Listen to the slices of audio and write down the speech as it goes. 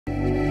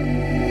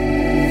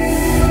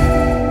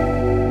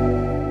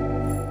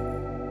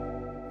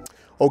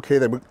Okay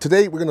then,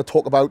 today we're going to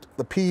talk about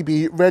the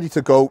PB ready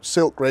to go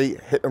Silk Grey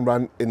hit and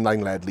run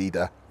inline lead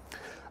leader.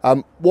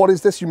 What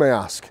is this, you may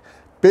ask?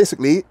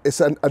 Basically,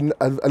 it's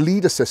a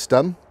leader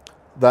system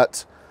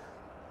that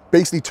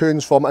basically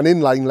turns from an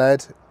inline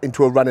lead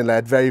into a running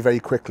lead very, very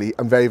quickly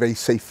and very, very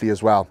safely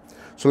as well.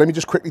 So let me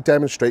just quickly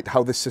demonstrate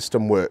how this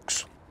system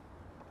works.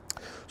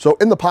 So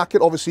in the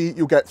packet, obviously,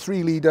 you get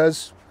 3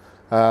 leaders.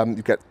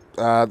 You get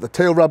the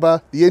tail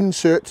rubber, the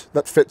insert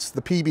that fits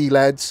the PB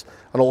leads,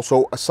 and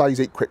also a size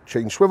 8 quick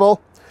change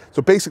swivel.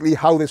 So basically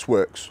how this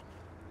works,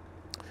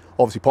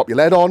 obviously pop your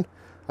lead on,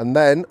 and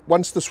then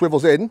once the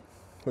swivel's in,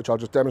 which I'll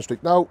just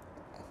demonstrate now,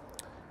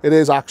 it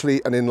is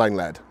actually an inline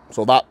lead.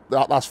 So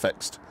that's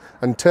fixed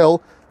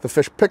until the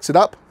fish picks it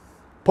up,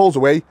 pulls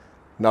away.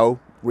 Now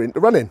we're into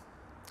running.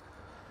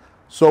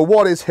 So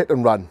what is hit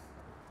and run?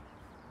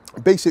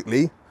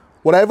 Basically,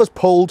 whatever's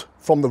pulled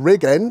from the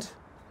rig end,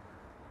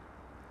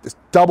 it's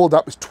doubled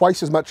up, it's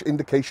twice as much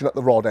indication at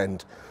the rod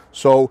end.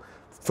 So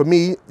for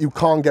me, you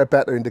can't get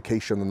better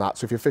indication than that.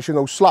 So if you're fishing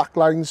those slack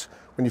lines,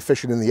 when you're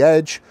fishing in the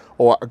edge,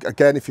 or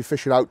again, if you're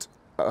fishing out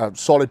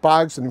solid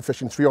bags and you're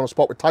fishing 3 on a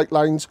spot with tight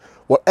lines,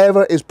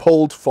 whatever is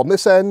pulled from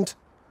this end,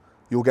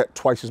 you'll get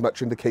twice as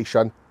much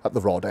indication at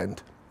the rod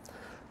end.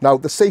 Now,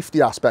 the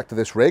safety aspect of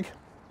this rig,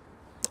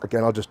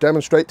 again, I'll just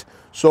demonstrate.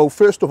 So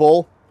first of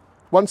all,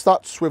 once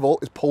that swivel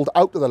is pulled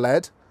out of the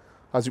lead,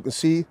 as you can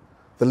see,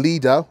 the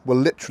leader will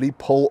literally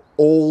pull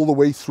all the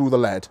way through the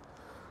lead.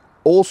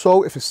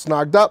 Also, if it's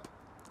snagged up,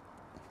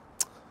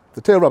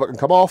 the tail rubber can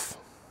come off,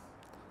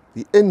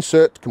 the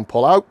insert can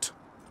pull out,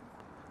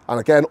 and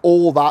again,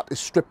 all that is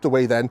stripped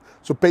away then.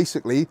 So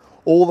basically,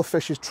 all the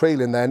fish is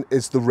trailing then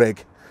is the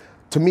rig.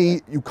 To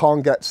me, you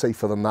can't get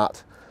safer than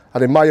that.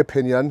 And in my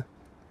opinion,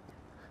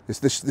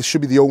 this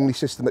should be the only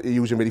system that you're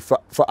using really for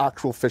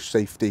actual fish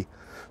safety.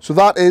 So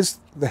that is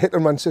the hit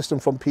and run system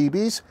from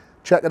PBs.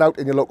 Check it out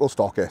in your local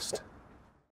stockist.